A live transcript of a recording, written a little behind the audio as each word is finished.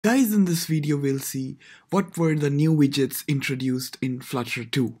Guys, in this video we'll see what were the new widgets introduced in Flutter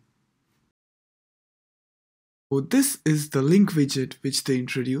 2. So this is the link widget which they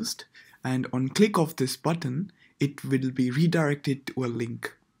introduced, and on click of this button it will be redirected to a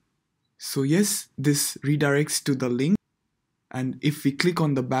link. So yes, this redirects to the link, and if we click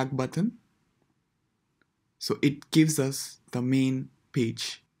on the back button, so it gives us the main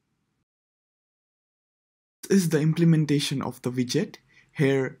page. This is the implementation of the widget.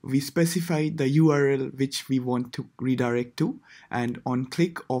 Here we specify the URL which we want to redirect to, and on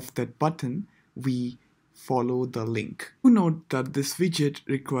click of that button we follow the link. Do note that this widget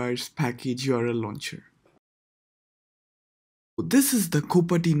requires package URL launcher. This is the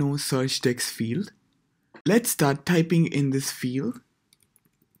Cupertino search text field. Let's start typing in this field,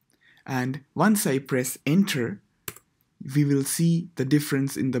 and once I press enter, we will see the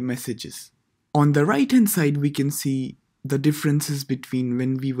difference in the messages. On the right hand side we can see the differences between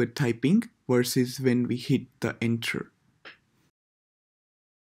when we were typing versus when we hit the enter.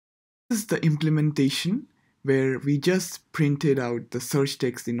 This is the implementation where we just printed out the search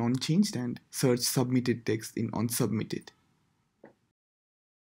text in onChanged and search submitted text in onSubmitted.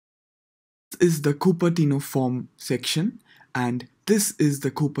 This is the CupertinoFormSection, and this is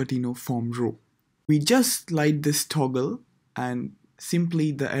the CupertinoForm row. We just slide this toggle and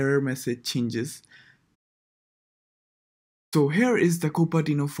simply the error message changes. So here is the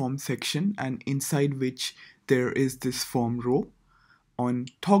CupertinoFormSection, and inside which there is this form row. On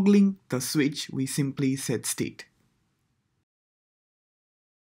toggling the switch, we simply set state.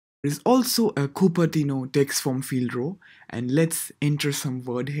 There is also a Cupertino text form field row, and let's enter some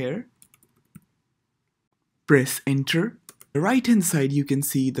word here. Press enter. On the right hand side you can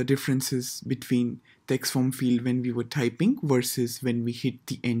see the differences between text form field when we were typing versus when we hit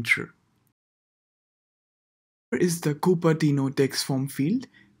the enter. Here is the Cupertino text form field,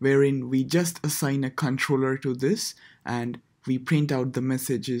 wherein we just assign a controller to this and we print out the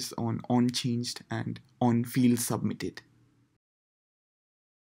messages on onChanged and on field submitted.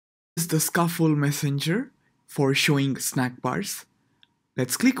 This is the Scaffold Messenger for showing snack bars.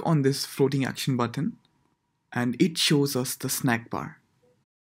 Let's click on this floating action button and it shows us the snack bar.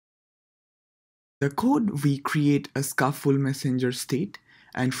 The code, we create a Scaffold Messenger state,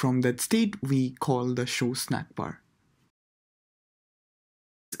 and from that state we call the show snack bar.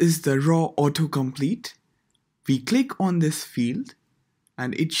 This is the RawAutoComplete. We click on this field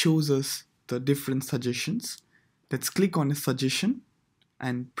and it shows us the different suggestions. Let's click on a suggestion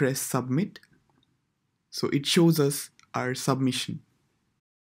and press submit. So it shows us our submission.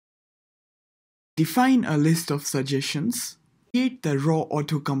 Define a list of suggestions. Create the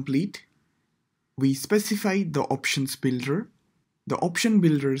RawAutoComplete. We specify the options builder. The option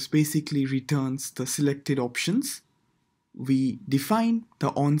builder basically returns the selected options. We define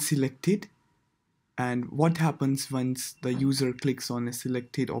the onSelected and what happens once the user clicks on a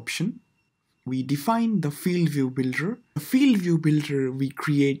selected option. We define the field view builder. The field view builder, we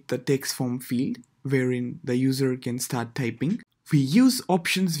create the text form field wherein the user can start typing. We use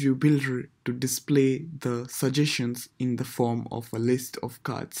options view builder to display the suggestions in the form of a list of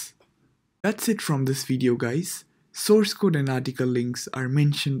cards. That's it from this video, guys. Source code and article links are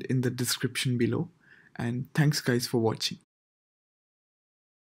mentioned in the description below, and thanks guys for watching.